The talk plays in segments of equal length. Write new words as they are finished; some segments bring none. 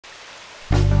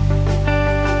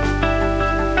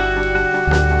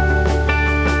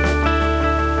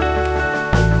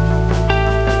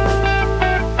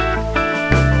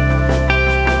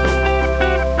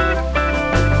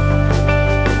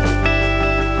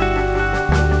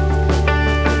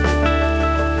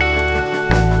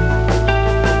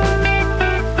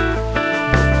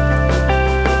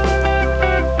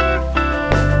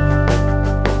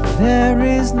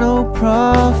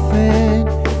profit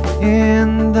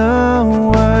in the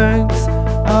works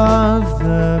of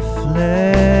the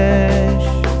flesh.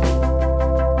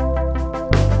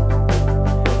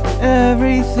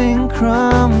 Everything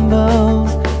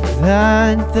crumbles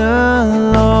that the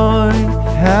Lord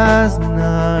has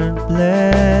not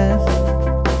blessed.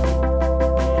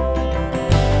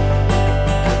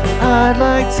 I'd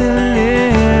like to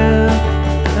live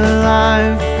a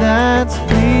life that's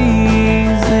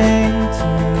pleasing to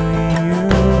you,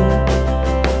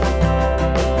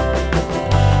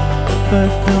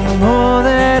 but the more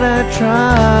that I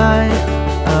try,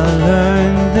 I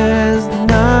learn there's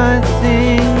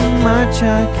nothing much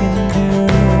I can do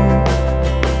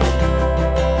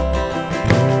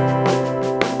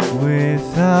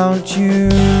without you,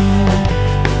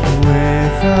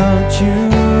 without you.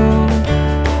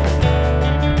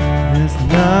 There's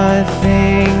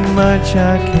nothing much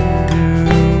I can do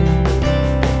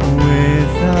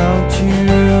without you,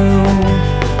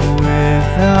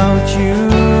 without you.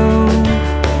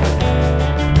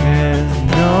 There's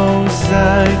no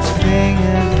such thing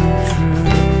as the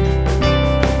truth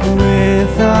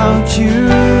without you,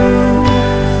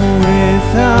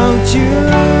 without you.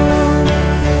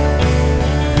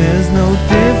 There's no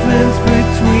difference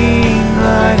between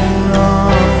right and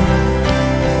wrong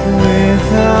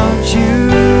without you,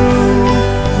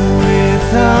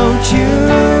 without you.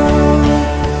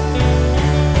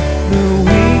 The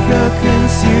weak are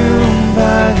consumed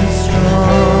by the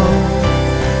strong.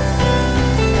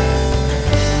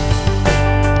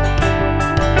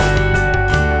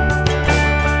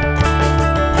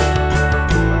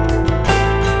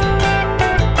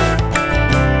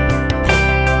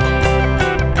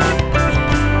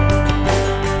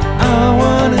 I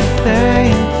wanna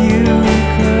thank you,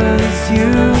 'cause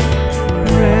you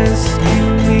rescue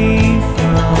me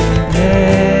from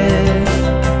death.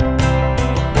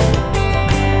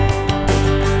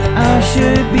 I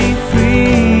should be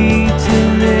free to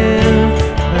live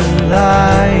a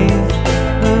life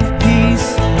of peace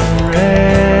and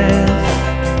rest.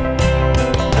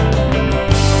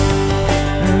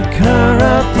 A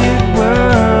corrupted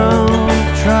world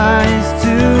tries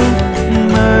to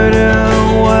murder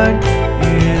what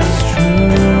is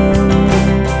true,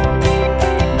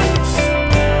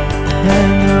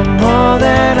 and the more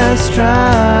that I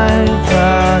strive,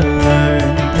 I learn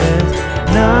there's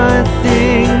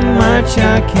nothing much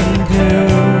I can do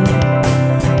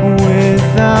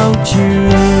without you,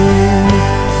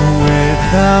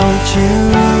 without you.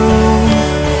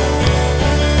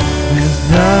 There's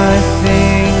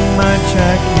nothing much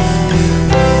I can do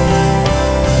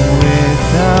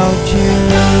without you,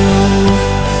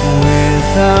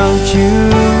 without you.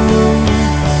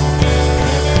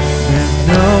 There's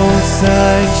no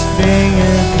such thing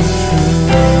as the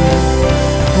truth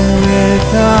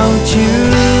without you,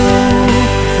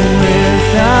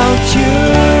 without you.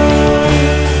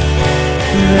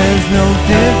 There's no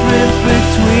difference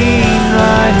between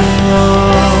right and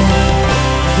wrong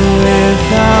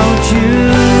without you,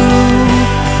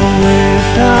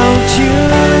 without you.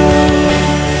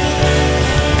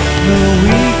 The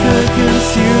weak are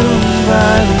consumed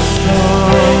by the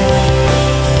strong.